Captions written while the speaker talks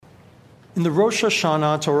In the Rosh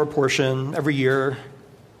Hashanah Torah portion, every year,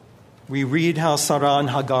 we read how Sarah and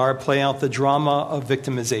Hagar play out the drama of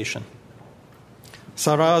victimization.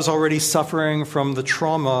 Sarah is already suffering from the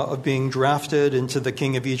trauma of being drafted into the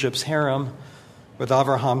king of Egypt's harem with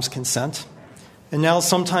Abraham's consent. And now,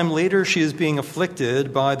 sometime later, she is being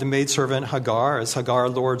afflicted by the maidservant Hagar, as Hagar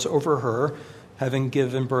lords over her, having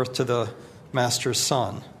given birth to the master's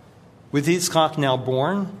son. With Yitzchak now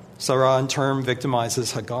born, Sarah in turn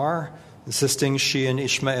victimizes Hagar, insisting she and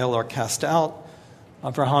Ishmael are cast out.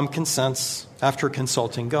 Abraham consents after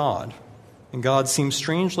consulting God, and God seems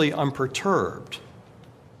strangely unperturbed.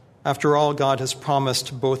 After all, God has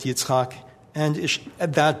promised both Yitzchak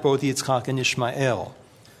that both Yitzchak and Ishmael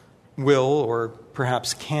will, or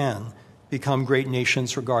perhaps can, become great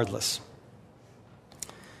nations regardless.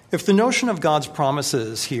 If the notion of God's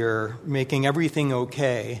promises here, making everything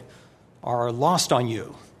okay, are lost on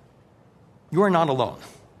you, you are not alone.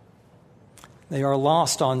 They are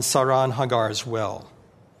lost on Sarah and Hagar as well.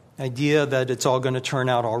 The idea that it's all going to turn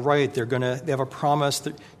out all right, they have a promise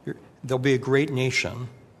that they'll be a great nation.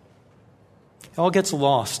 It all gets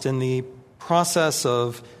lost in the process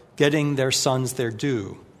of getting their sons their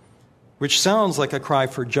due, which sounds like a cry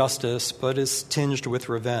for justice, but is tinged with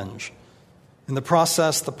revenge. In the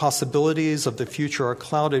process, the possibilities of the future are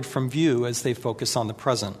clouded from view as they focus on the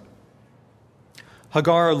present.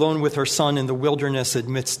 Hagar, alone with her son in the wilderness,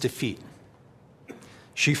 admits defeat.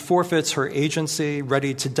 She forfeits her agency,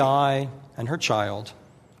 ready to die, and her child,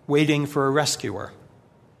 waiting for a rescuer.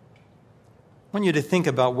 I want you to think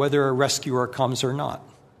about whether a rescuer comes or not.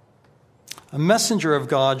 A messenger of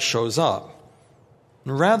God shows up,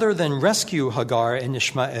 and rather than rescue Hagar and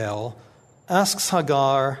Ishmael, asks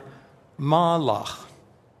Hagar, Ma lach?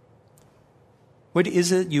 What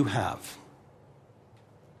is it you have?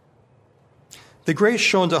 The grace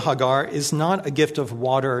shown to Hagar is not a gift of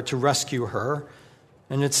water to rescue her,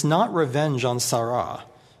 and it's not revenge on Sarah.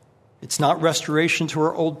 It's not restoration to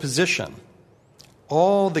her old position.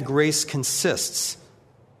 All the grace consists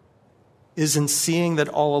is in seeing that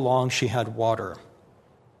all along she had water.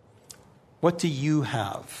 What do you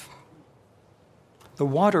have? The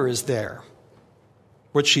water is there.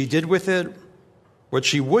 What she did with it, what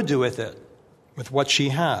she would do with it, with what she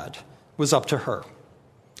had, was up to her.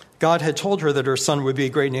 God had told her that her son would be a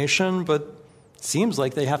great nation, but it seems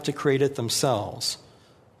like they have to create it themselves.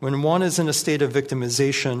 When one is in a state of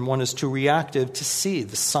victimization, one is too reactive to see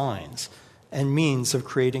the signs and means of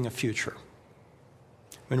creating a future.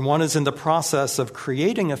 When one is in the process of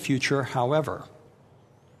creating a future, however,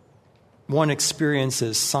 one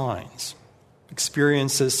experiences signs,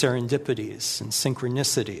 experiences serendipities and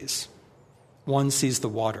synchronicities. One sees the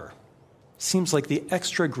water. Seems like the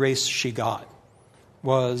extra grace she got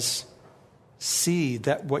was see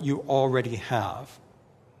that what you already have.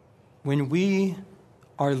 When we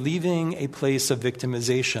are leaving a place of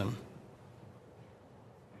victimization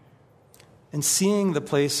and seeing the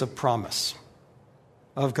place of promise,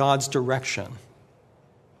 of God's direction,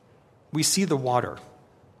 we see the water.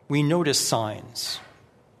 We notice signs.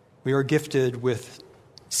 We are gifted with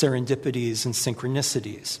serendipities and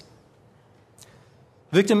synchronicities.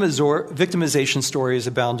 Victimization stories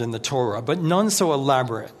abound in the Torah, but none so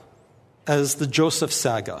elaborate as the Joseph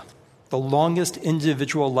saga, the longest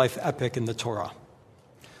individual life epic in the Torah.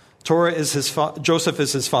 Joseph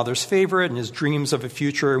is his father's favorite and his dreams of a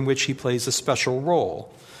future in which he plays a special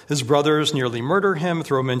role. His brothers nearly murder him,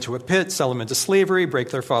 throw him into a pit, sell him into slavery,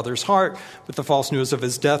 break their father's heart with the false news of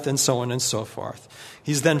his death, and so on and so forth.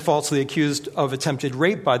 He's then falsely accused of attempted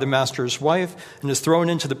rape by the master's wife and is thrown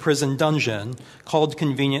into the prison dungeon, called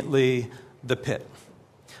conveniently the pit.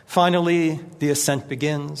 Finally, the ascent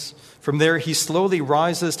begins. From there, he slowly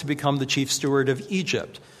rises to become the chief steward of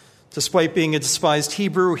Egypt. Despite being a despised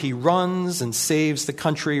Hebrew, he runs and saves the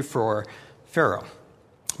country for Pharaoh.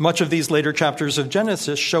 Much of these later chapters of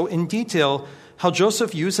Genesis show in detail how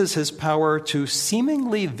Joseph uses his power to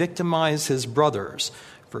seemingly victimize his brothers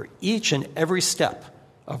for each and every step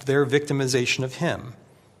of their victimization of him.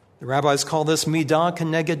 The rabbis call this midah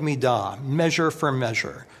keneged midah, measure for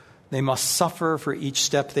measure. They must suffer for each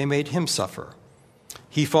step they made him suffer.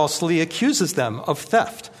 He falsely accuses them of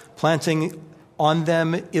theft, planting on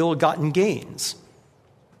them ill-gotten gains,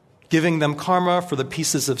 giving them karma for the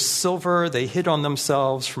pieces of silver they hid on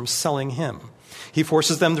themselves from selling him. He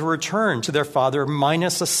forces them to return to their father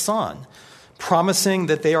minus a son, promising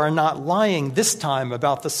that they are not lying this time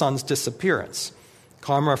about the son's disappearance.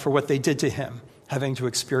 Karma for what they did to him, having to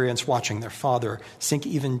experience watching their father sink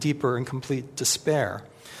even deeper in complete despair.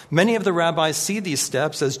 Many of the rabbis see these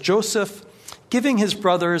steps as Joseph giving his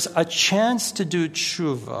brothers a chance to do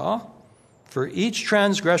tshuva for each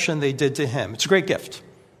transgression they did to him. It's a great gift.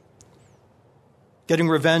 Getting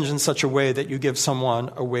revenge in such a way that you give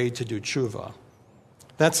someone a way to do tshuva.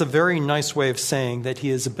 That's a very nice way of saying that he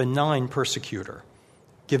is a benign persecutor,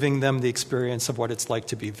 giving them the experience of what it's like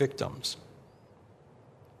to be victims.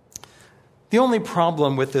 The only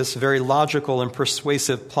problem with this very logical and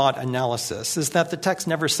persuasive plot analysis is that the text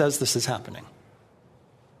never says this is happening.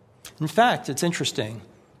 In fact, it's interesting.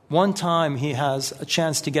 One time he has a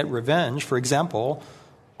chance to get revenge, for example,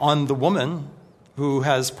 on the woman who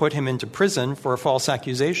has put him into prison for a false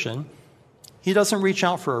accusation. He doesn't reach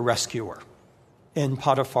out for a rescuer in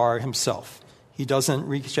Potiphar himself. He doesn't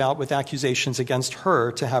reach out with accusations against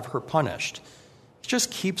her to have her punished. He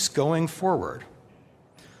just keeps going forward.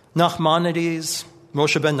 Nachmanides,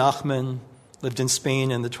 Moshe ben Nachman, lived in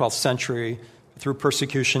Spain in the 12th century. Through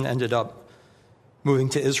persecution, ended up moving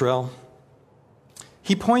to Israel.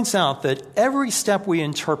 He points out that every step we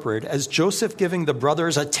interpret as Joseph giving the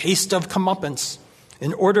brothers a taste of comeuppance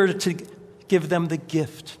in order to give them the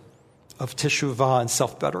gift of teshuvah and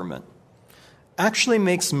self-betterment actually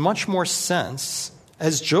makes much more sense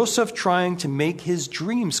as Joseph trying to make his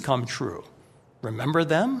dreams come true. Remember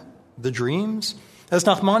them? The dreams? As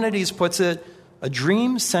Nachmanides puts it, a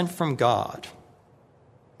dream sent from God,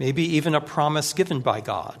 maybe even a promise given by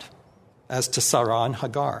God, as to Sarah and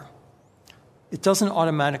Hagar. It doesn't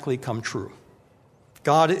automatically come true.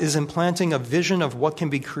 God is implanting a vision of what can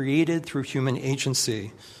be created through human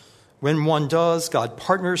agency. When one does, God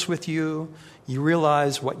partners with you. You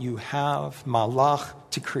realize what you have, malach,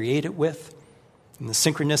 to create it with, and the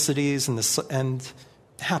synchronicities and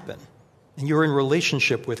happen. And you're in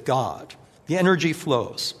relationship with God. The energy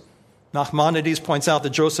flows. Nachmanides points out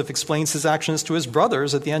that Joseph explains his actions to his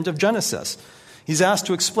brothers at the end of Genesis. He's asked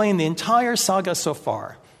to explain the entire saga so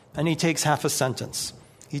far, and he takes half a sentence.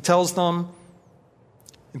 He tells them,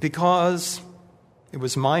 because it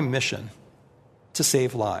was my mission to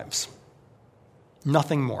save lives.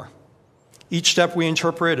 Nothing more. Each step we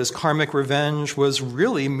interpret as karmic revenge was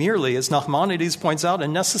really merely, as Nachmanides points out, a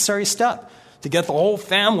necessary step to get the whole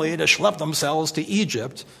family to schlep themselves to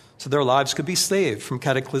Egypt so their lives could be saved from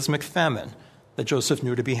cataclysmic famine that Joseph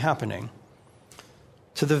knew to be happening.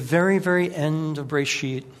 To the very, very end of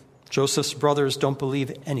Breshit, Joseph's brothers don't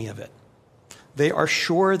believe any of it. They are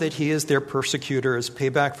sure that he is their persecutor as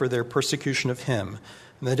payback for their persecution of him,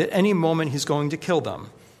 and that at any moment he's going to kill them.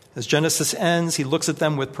 As Genesis ends, he looks at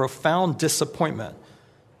them with profound disappointment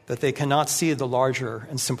that they cannot see the larger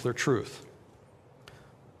and simpler truth.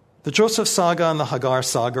 The Joseph saga and the Hagar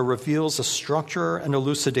saga reveals a structure and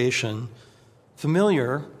elucidation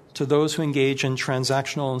familiar to those who engage in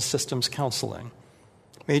transactional and systems counseling,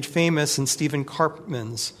 made famous in Stephen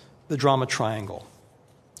Karpman's The Drama Triangle.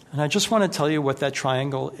 And I just want to tell you what that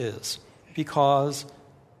triangle is, because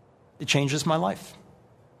it changes my life.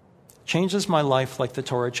 It changes my life like the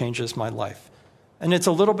Torah changes my life. And it's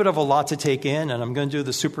a little bit of a lot to take in, and I'm going to do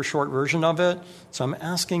the super short version of it. So I'm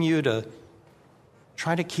asking you to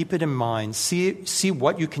try to keep it in mind, see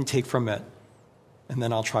what you can take from it, and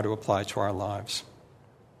then I'll try to apply it to our lives.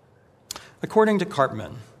 According to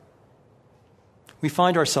Karpman, we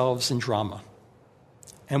find ourselves in drama,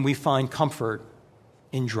 and we find comfort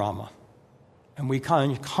in drama, and we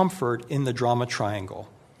find comfort in the drama triangle.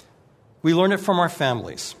 We learn it from our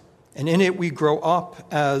families, and in it we grow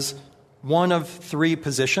up as one of three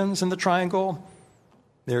positions in the triangle.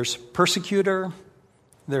 There's persecutor,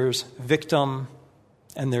 there's victim,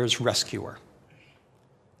 and there's rescuer.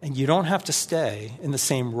 And you don't have to stay in the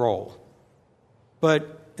same role.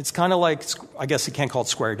 But it's kind of like, I guess you can't call it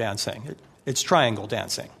square dancing. It's triangle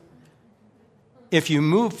dancing. If you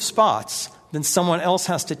move spots, then someone else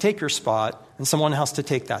has to take your spot, and someone has to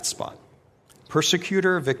take that spot.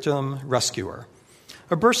 Persecutor, victim, rescuer.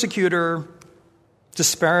 A persecutor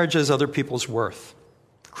disparages other people's worth,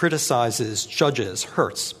 criticizes, judges,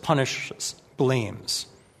 hurts, punishes, blames.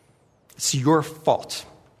 It's your fault.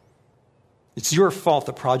 It's your fault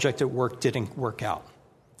the project at work didn't work out.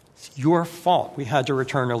 It's your fault we had to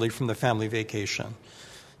return early from the family vacation.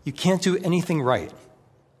 You can't do anything right.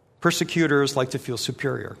 Persecutors like to feel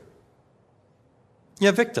superior.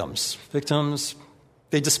 Yeah, victims. Victims,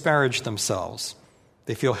 they disparage themselves.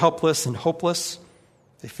 They feel helpless and hopeless.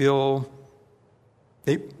 They feel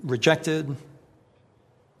rejected.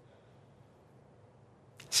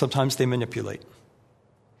 Sometimes they manipulate.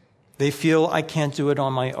 They feel, I can't do it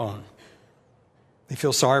on my own. They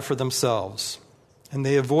feel sorry for themselves, and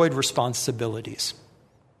they avoid responsibilities,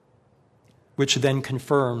 which then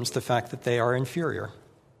confirms the fact that they are inferior.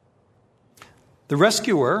 The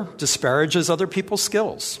rescuer disparages other people's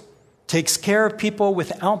skills, takes care of people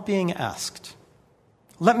without being asked.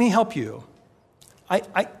 Let me help you.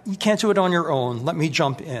 You can't do it on your own. Let me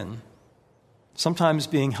jump in. Sometimes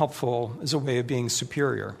being helpful is a way of being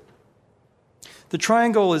superior. The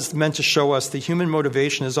triangle is meant to show us that human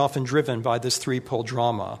motivation is often driven by this three-pole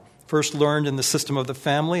drama, first learned in the system of the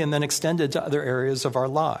family and then extended to other areas of our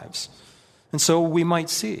lives. And so we might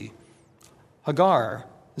see Hagar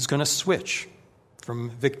is going to switch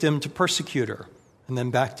from victim to persecutor and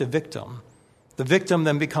then back to victim. The victim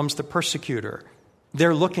then becomes the persecutor.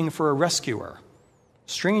 They're looking for a rescuer.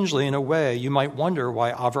 Strangely, in a way, you might wonder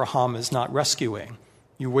why Avraham is not rescuing.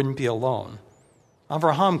 You wouldn't be alone.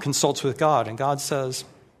 Avraham consults with God, and God says,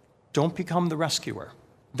 don't become the rescuer.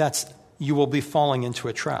 You will be falling into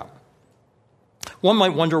a trap. One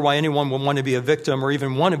might wonder why anyone would want to be a victim or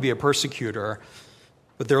even want to be a persecutor,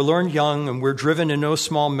 but they're learned young, and we're driven in no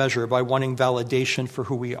small measure by wanting validation for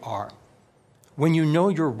who we are. When you know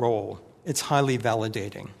your role, it's highly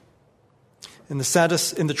validating. In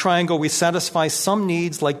the triangle, we satisfy some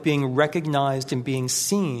needs like being recognized and being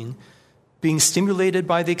seen, being stimulated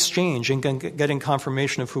by the exchange and getting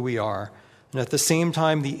confirmation of who we are. And at the same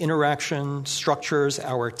time, the interaction structures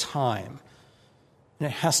our time. And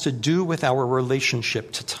it has to do with our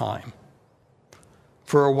relationship to time.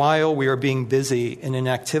 For a while, we are being busy in an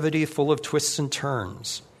activity full of twists and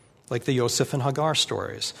turns, like the Yosef and Hagar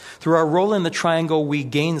stories. Through our role in the triangle, we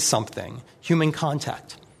gain something: human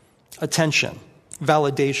contact, attention,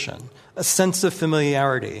 validation, a sense of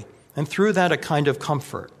familiarity, and through that, a kind of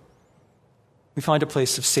comfort. We find a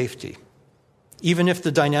place of safety, even if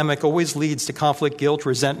the dynamic always leads to conflict, guilt,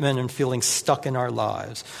 resentment, and feeling stuck in our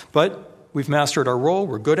lives. But we've mastered our role,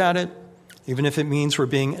 we're good at it, even if it means we're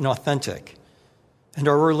being inauthentic. And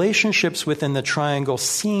our relationships within the triangle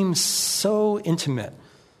seem so intimate,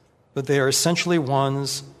 but they are essentially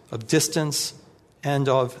ones of distance and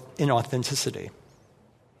of inauthenticity.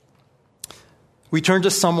 We turn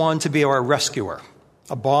to someone to be our rescuer,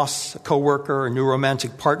 a boss, a coworker, a new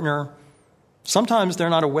romantic partner. Sometimes they're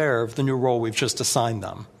not aware of the new role we've just assigned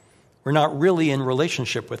them. We're not really in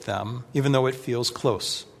relationship with them, even though it feels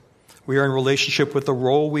close. We are in relationship with the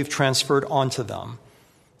role we've transferred onto them.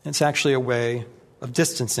 It's actually a way of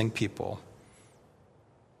distancing people.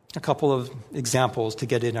 A couple of examples to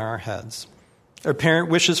get in our heads. A parent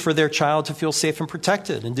wishes for their child to feel safe and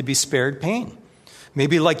protected and to be spared pain.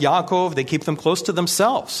 Maybe like Yaakov, they keep them close to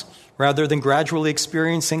themselves rather than gradually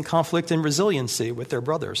experiencing conflict and resiliency with their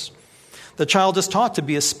brothers. The child is taught to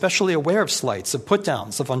be especially aware of slights, of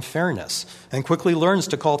put-downs, of unfairness, and quickly learns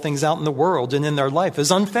to call things out in the world and in their life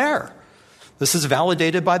as unfair. This is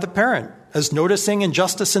validated by the parent as noticing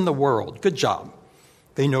injustice in the world. Good job.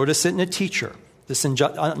 They notice it in a teacher, this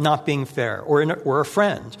not being fair, or a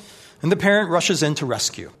friend. And the parent rushes in to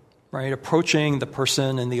rescue, right? Approaching the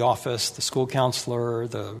person in the office, the school counselor,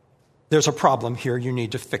 there's a problem here, you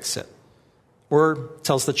need to fix it. Or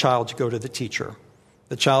tells the child to go to the teacher.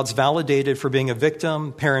 The child's validated for being a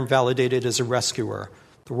victim, parent validated as a rescuer.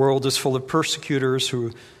 The world is full of persecutors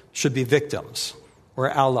who should be victims, or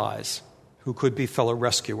allies who could be fellow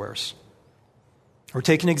rescuers. Or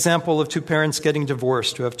take an example of two parents getting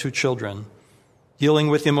divorced who have two children. Dealing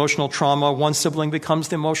with emotional trauma, one sibling becomes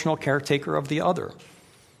the emotional caretaker of the other.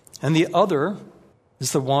 And the other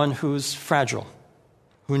is the one who's fragile,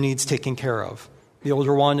 who needs taking care of. The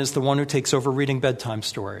older one is the one who takes over reading bedtime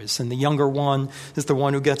stories, and the younger one is the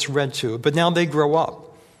one who gets read to. But now they grow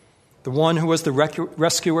up. The one who was the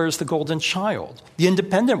rescuer is the golden child, the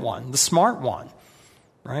independent one, the smart one,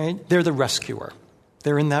 right? They're the rescuer.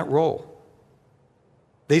 They're in that role.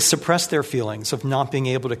 They suppress their feelings of not being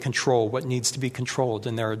able to control what needs to be controlled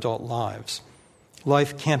in their adult lives.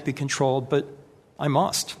 Life can't be controlled, but I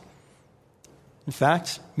must. In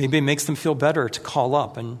fact, maybe it makes them feel better to call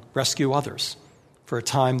up and rescue others. For a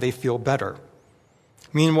time, they feel better.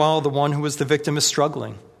 Meanwhile, the one who was the victim is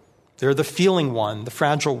struggling. They're the feeling one, the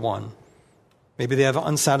fragile one. Maybe they have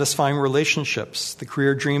unsatisfying relationships. The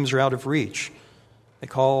career dreams are out of reach. They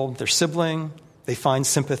call their sibling. They find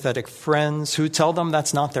sympathetic friends who tell them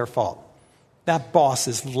that's not their fault. That boss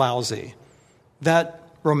is lousy. That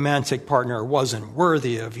romantic partner wasn't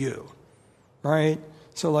worthy of you, right?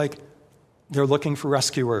 So they're looking for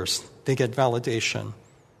rescuers. They get validation.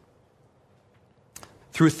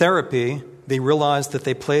 Through therapy, they realize that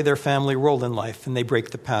they play their family role in life and they break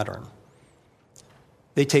the pattern.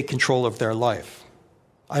 They take control of their life.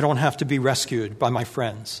 I don't have to be rescued by my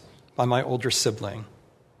friends, by my older sibling.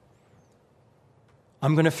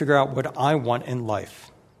 I'm going to figure out what I want in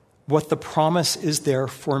life, what the promise is there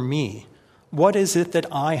for me. What is it that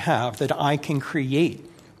I have that I can create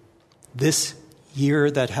this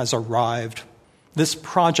year that has arrived, this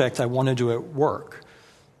project I want to do at work,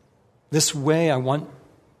 this way I want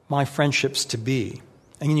my friendships to be.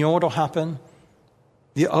 And you know what will happen?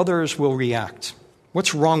 The others will react.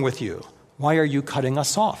 What's wrong with you? Why are you cutting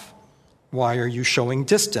us off? Why are you showing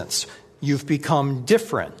distance? You've become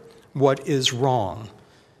different. What is wrong?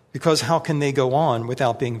 Because how can they go on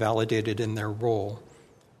without being validated in their role?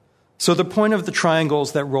 So the point of the triangle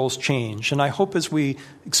is that roles change. And I hope as we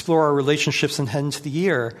explore our relationships and head into the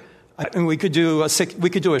year, we could do a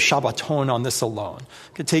Shabbaton on this alone.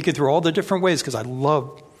 I could take you through all the different ways because I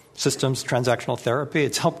love systems transactional therapy.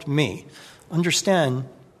 It's helped me understand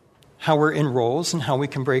how we're in roles and how we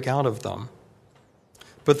can break out of them.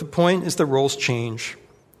 But the point is the roles change.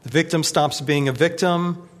 The victim stops being a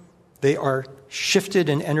victim. They are shifted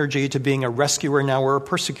in energy to being a rescuer now or a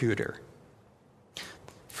persecutor.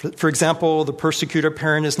 For example, the persecutor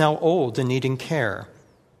parent is now old and needing care.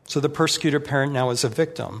 So the persecutor parent now is a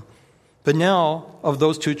victim. But now, of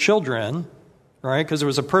those two children, right, because there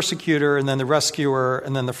was a persecutor and then the rescuer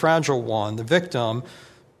and then the fragile one, the victim,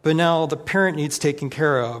 but now the parent needs taken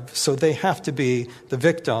care of, so they have to be the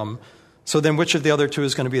victim. So then which of the other two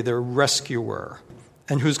is going to be the rescuer?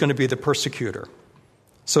 And who's going to be the persecutor?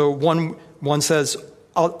 So one says,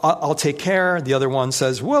 I'll take care. The other one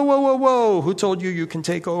says, whoa, whoa, whoa, whoa, who told you can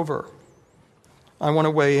take over? I want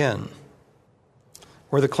to weigh in.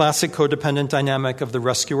 Or the classic codependent dynamic of the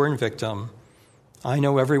rescuer and victim. I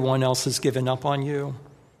know everyone else has given up on you,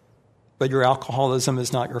 but your alcoholism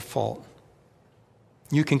is not your fault.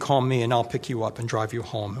 You can call me and I'll pick you up and drive you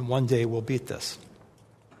home, and one day we'll beat this.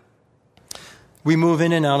 We move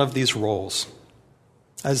in and out of these roles.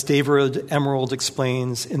 As David Emerald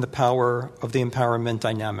explains in The Power of the Empowerment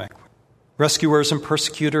Dynamic, rescuers and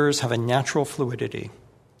persecutors have a natural fluidity.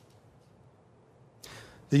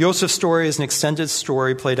 The Yosef story is an extended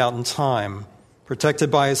story played out in time.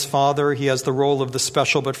 Protected by his father, he has the role of the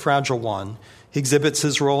special but fragile one. He exhibits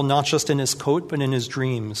his role not just in his coat, but in his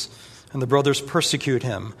dreams. And the brothers persecute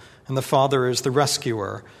him, and the father is the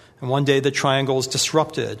rescuer. And one day the triangle is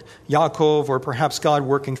disrupted. Yaakov, or perhaps God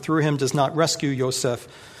working through him, does not rescue Yosef,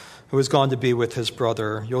 who has gone to be with his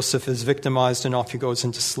brother. Yosef is victimized and off he goes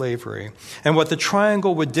into slavery. And what the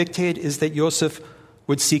triangle would dictate is that Yosef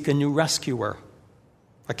would seek a new rescuer.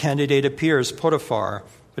 A candidate appears, Potiphar,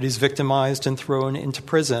 but he's victimized and thrown into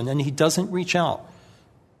prison, and he doesn't reach out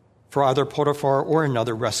for either Potiphar or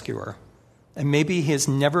another rescuer. And maybe he has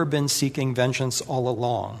never been seeking vengeance all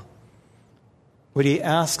along. What he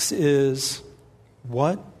asks is,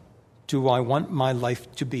 what do I want my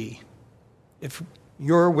life to be? If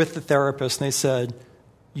you're with the therapist and they said,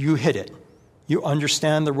 you hit it. You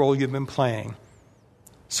understand the role you've been playing.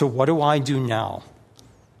 So what do I do now?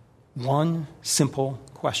 One simple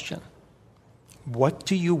question. What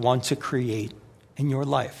do you want to create in your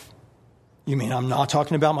life? You mean I'm not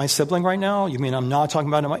talking about my sibling right now? You mean I'm not talking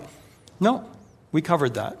about my... No, we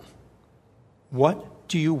covered that. What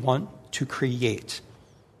do you want to create?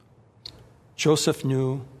 Joseph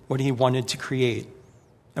knew what he wanted to create,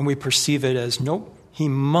 and we perceive it as, nope, he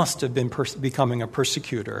must have been becoming a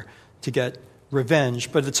persecutor to get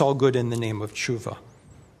revenge, but it's all good in the name of tshuva.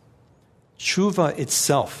 Tshuva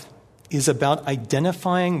itself is about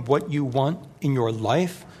identifying what you want in your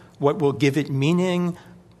life, what will give it meaning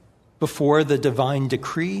before the divine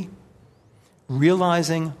decree,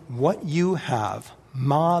 realizing what you have,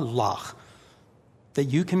 malach, that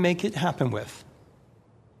you can make it happen with,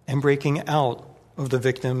 and breaking out of the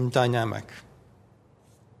victim dynamic.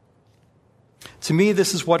 To me,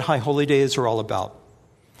 this is what High Holy Days are all about.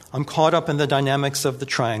 I'm caught up in the dynamics of the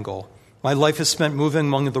triangle. My life is spent moving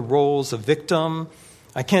among the roles of victim.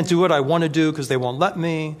 I can't do what I want to do because they won't let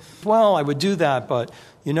me. Well, I would do that, but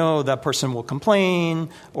that person will complain,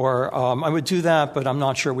 or I would do that, but I'm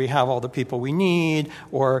not sure we have all the people we need,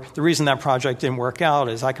 or the reason that project didn't work out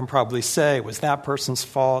is I can probably say it was that person's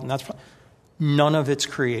fault, and none of it's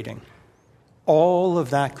creating. All of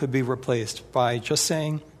that could be replaced by just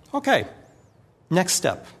saying, okay, next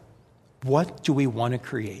step. What do we want to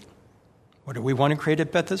create? What do we want to create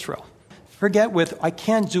at Beth Israel? Forget I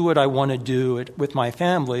can't do what I want to do with my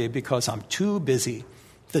family because I'm too busy.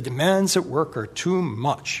 The demands at work are too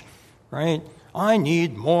much, right? I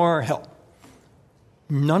need more help.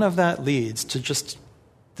 None of that leads to just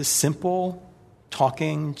the simple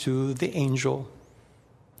talking to the angel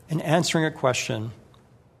and answering a question.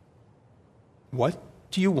 What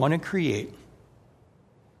do you want to create?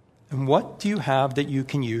 And what do you have that you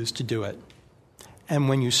can use to do it? And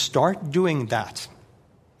when you start doing that,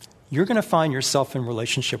 you're going to find yourself in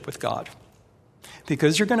relationship with God.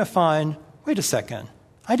 Because you're going to find, wait a second,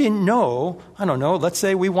 I didn't know, let's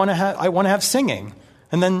say I want to have singing.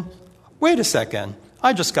 And then, wait a second,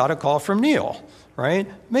 I just got a call from Neil, right?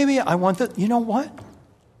 Maybe I want that, you know what?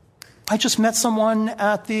 I just met someone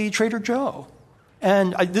at the Trader Joe.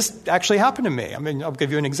 And this actually happened to me. I mean, I'll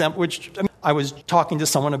give you an example, I was talking to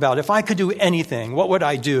someone about if I could do anything, what would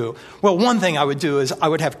I do? Well, one thing I would do is I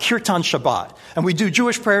would have Kirtan Shabbat, and we do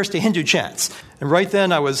Jewish prayers to Hindu chants. And right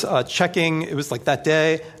then I was checking, it was like that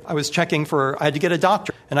day, I had to get a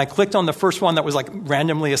doctor. And I clicked on the first one that was like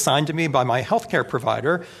randomly assigned to me by my healthcare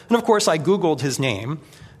provider. And of course I Googled his name,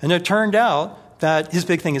 and it turned out that his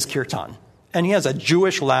big thing is Kirtan. And he has a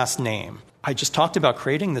Jewish last name. I just talked about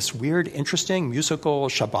creating this weird, interesting musical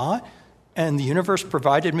Shabbat, and the universe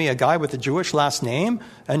provided me a guy with a Jewish last name,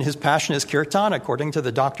 and his passion is Kirtan, according to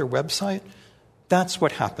the doctor website. That's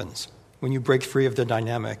what happens when you break free of the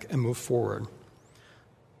dynamic and move forward.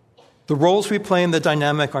 The roles we play in the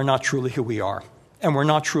dynamic are not truly who we are, and we're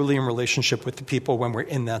not truly in relationship with the people when we're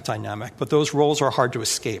in that dynamic, but those roles are hard to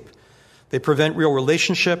escape. They prevent real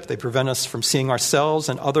relationship, they prevent us from seeing ourselves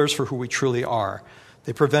and others for who we truly are.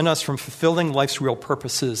 They prevent us from fulfilling life's real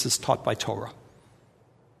purposes as taught by Torah.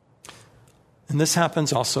 And this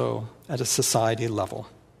happens also at a society level.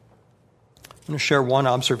 I'm going to share one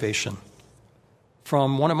observation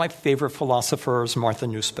from one of my favorite philosophers, Martha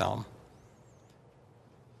Nussbaum.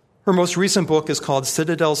 Her most recent book is called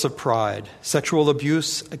Citadels of Pride: Sexual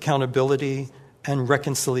Abuse, Accountability, and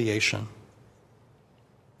Reconciliation.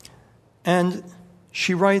 And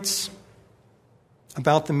she writes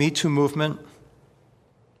about the Me Too movement.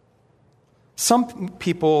 Some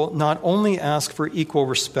people not only ask for equal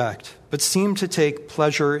respect, but seem to take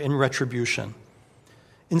pleasure in retribution.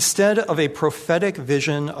 Instead of a prophetic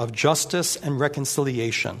vision of justice and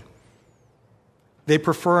reconciliation, they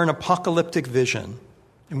prefer an apocalyptic vision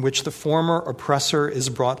in which the former oppressor is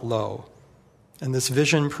brought low, and this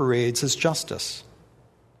vision parades as justice.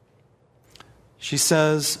 She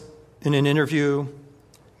says in an interview,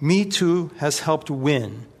 "Me Too has helped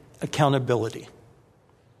win accountability.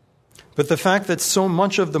 But the fact that so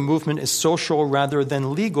much of the movement is social rather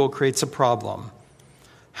than legal creates a problem.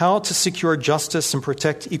 How to secure justice and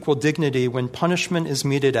protect equal dignity when punishment is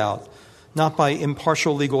meted out, not by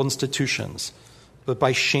impartial legal institutions, but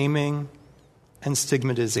by shaming and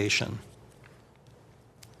stigmatization."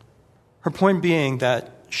 Her point being that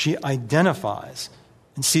she identifies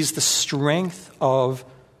and sees the strength of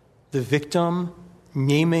the victim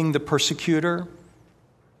naming the persecutor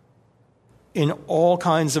in all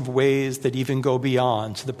kinds of ways that even go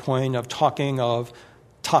beyond to the point of talking of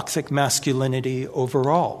toxic masculinity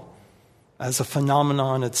overall as a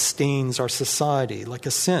phenomenon that stains our society like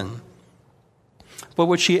a sin. But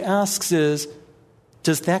what she asks is,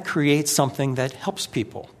 does that create something that helps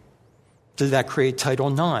people? Does that create Title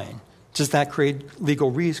IX? Does that create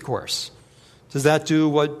legal recourse? Does that do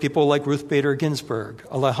what people like Ruth Bader Ginsburg,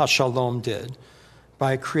 Aleha Shalom, did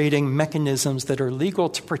by creating mechanisms that are legal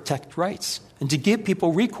to protect rights and to give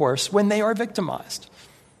people recourse when they are victimized?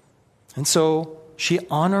 And so she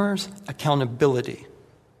honors accountability,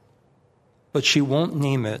 but she won't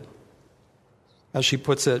name it, as she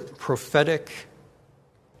puts it, prophetic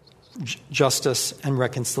justice and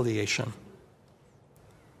reconciliation.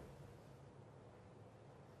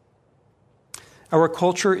 Our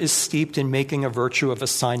culture is steeped in making a virtue of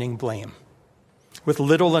assigning blame, with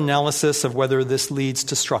little analysis of whether this leads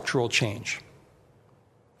to structural change.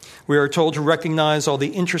 We are told to recognize all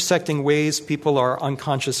the intersecting ways people are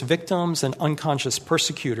unconscious victims and unconscious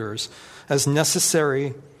persecutors as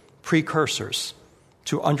necessary precursors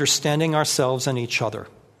to understanding ourselves and each other.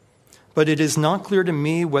 But it is not clear to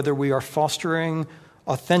me whether we are fostering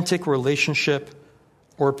authentic relationship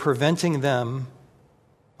or preventing them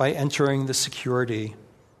by entering the security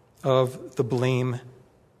of the blame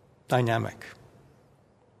dynamic.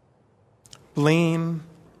 Blame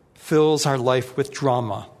fills our life with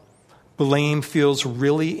drama. Blame feels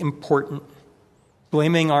really important.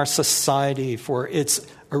 Blaming our society for its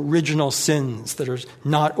original sins that are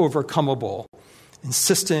not overcomable.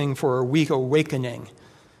 Insisting for a weak awakening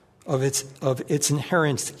of its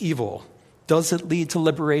inherent evil. Does it lead to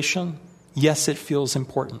liberation? Yes, it feels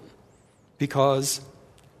important. Because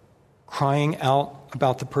crying out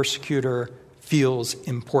about the persecutor feels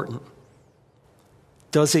important.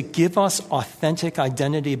 Does it give us authentic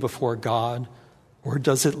identity before God, or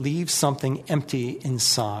does it leave something empty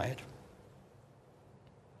inside?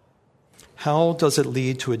 How does it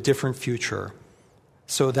lead to a different future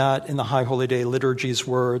so that, in the High Holy Day liturgy's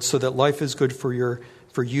words, so that life is good for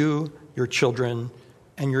you, your children,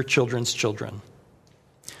 and your children's children?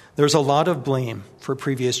 There's a lot of blame for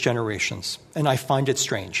previous generations, and I find it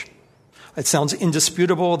strange. It sounds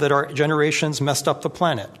indisputable that our generations messed up the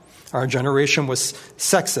planet. Our generation was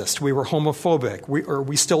sexist. We were homophobic.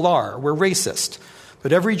 We still are. We're racist.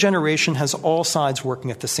 But every generation has all sides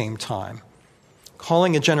working at the same time.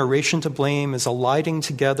 Calling a generation to blame is aligning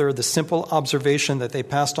together the simple observation that they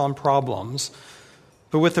passed on problems,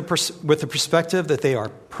 but with the perspective that they are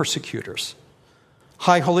persecutors.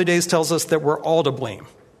 High Holy Days tells us that we're all to blame.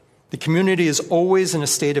 The community is always in a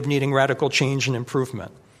state of needing radical change and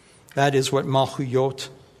improvement. That is what Malchuyot,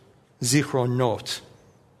 Zichronot,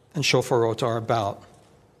 and Shofarot are about.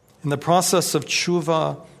 In the process of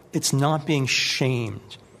tshuva, it's not being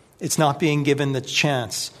shamed. It's not being given the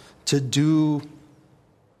chance to do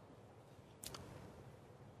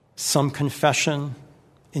some confession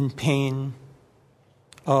in pain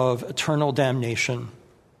of eternal damnation.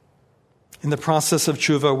 In the process of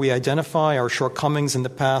tshuva, we identify our shortcomings in the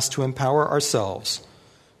past to empower ourselves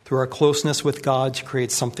through our closeness with God to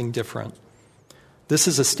create something different. This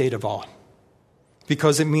is a state of awe,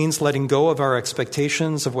 because it means letting go of our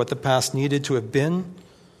expectations of what the past needed to have been,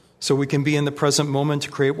 so we can be in the present moment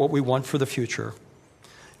to create what we want for the future.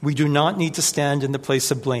 We do not need to stand in the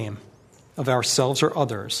place of blame of ourselves or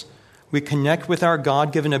others. We connect with our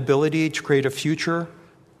God-given ability to create a future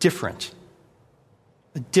different,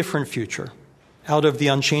 a different future, out of the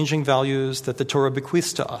unchanging values that the Torah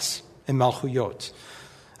bequeaths to us in Malchuyot,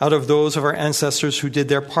 out of those of our ancestors who did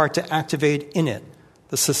their part to activate in it,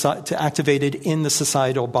 to activate it in the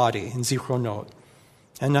societal body, in Zichronot.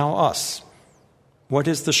 And now us. What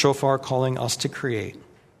is the shofar calling us to create?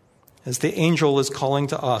 As the angel is calling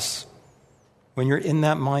to us, when you're in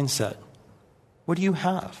that mindset, what do you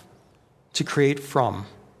have to create from?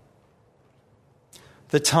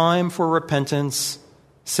 The time for repentance,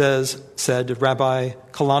 said Rabbi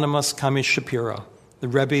Kalonymus Kamish Shapira, the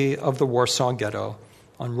Rebbe of the Warsaw Ghetto,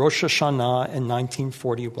 on Rosh Hashanah in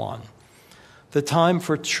 1941. The time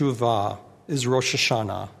for tshuva is Rosh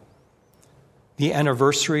Hashanah, the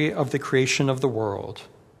anniversary of the creation of the world.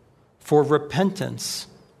 For repentance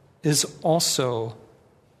is also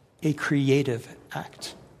a creative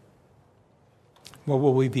act. What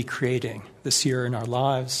will we be creating this year in our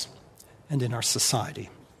lives and in our society?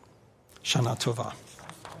 Shana Tova.